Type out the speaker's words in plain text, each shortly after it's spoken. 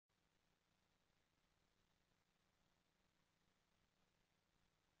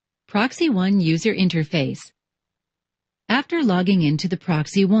ProxyOne User Interface. After logging into the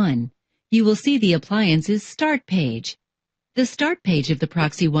ProxyOne, you will see the appliance's Start page. The Start page of the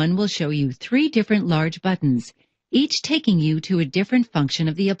ProxyOne will show you 3 different large buttons, each taking you to a different function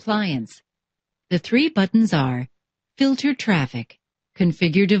of the appliance. The 3 buttons are Filter Traffic,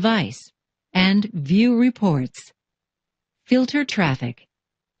 Configure Device, and View Reports. Filter Traffic.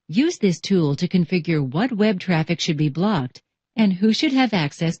 Use this tool to configure what web traffic should be blocked and who should have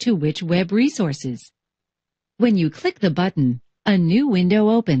access to which web resources. When you click the button, a new window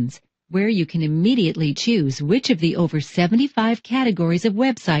opens where you can immediately choose which of the over 75 categories of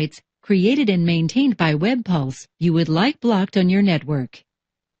websites created and maintained by WebPulse you would like blocked on your network.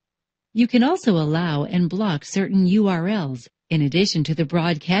 You can also allow and block certain URLs in addition to the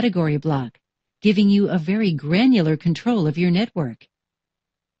broad category block, giving you a very granular control of your network.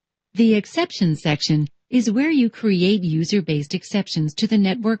 The Exceptions section is where you create user-based exceptions to the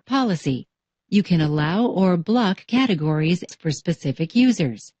network policy. You can allow or block categories for specific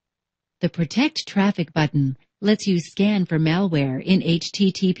users. The Protect Traffic button lets you scan for malware in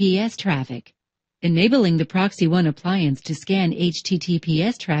HTTPS traffic. Enabling the ProxyOne appliance to scan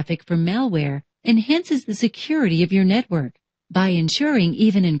HTTPS traffic for malware enhances the security of your network by ensuring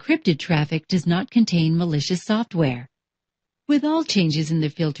even encrypted traffic does not contain malicious software. With all changes in the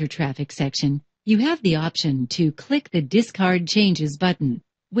Filter Traffic section, you have the option to click the Discard Changes button,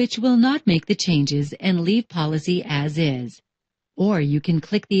 which will not make the changes and leave policy as is. Or you can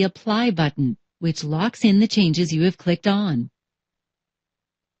click the Apply button, which locks in the changes you have clicked on.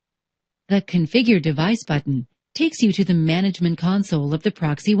 The Configure Device button takes you to the Management Console of the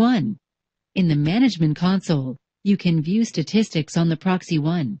ProxyOne. In the Management Console, you can view statistics on the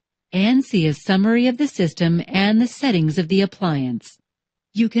ProxyOne and see a summary of the system and the settings of the appliance.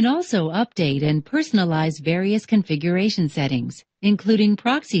 You can also update and personalize various configuration settings, including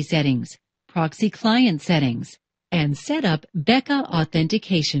proxy settings, proxy client settings, and set up Becca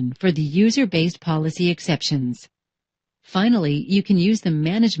authentication for the user-based policy exceptions. Finally, you can use the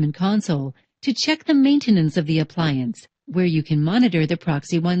Management Console to check the maintenance of the appliance, where you can monitor the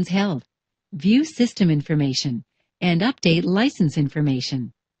ProxyOne's health, view system information, and update license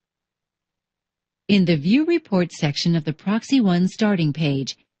information. In the View Reports section of the ProxyOne starting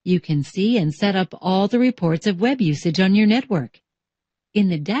page, you can see and set up all the reports of web usage on your network. In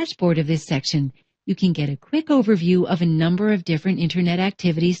the dashboard of this section, you can get a quick overview of a number of different Internet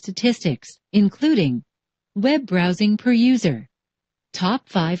activity statistics, including web browsing per user, top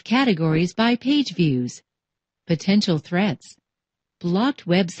 5 categories by page views, potential threats, blocked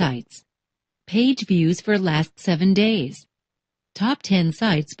websites, page views for last 7 days, top 10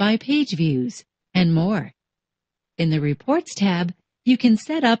 sites by page views, and more. In the Reports tab, you can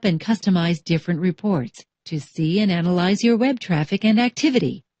set up and customize different reports to see and analyze your web traffic and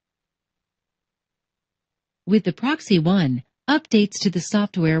activity. With the ProxyOne, updates to the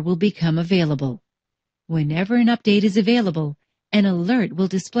software will become available. Whenever an update is available, an alert will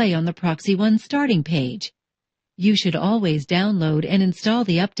display on the ProxyOne starting page. You should always download and install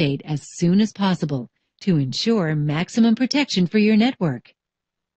the update as soon as possible to ensure maximum protection for your network.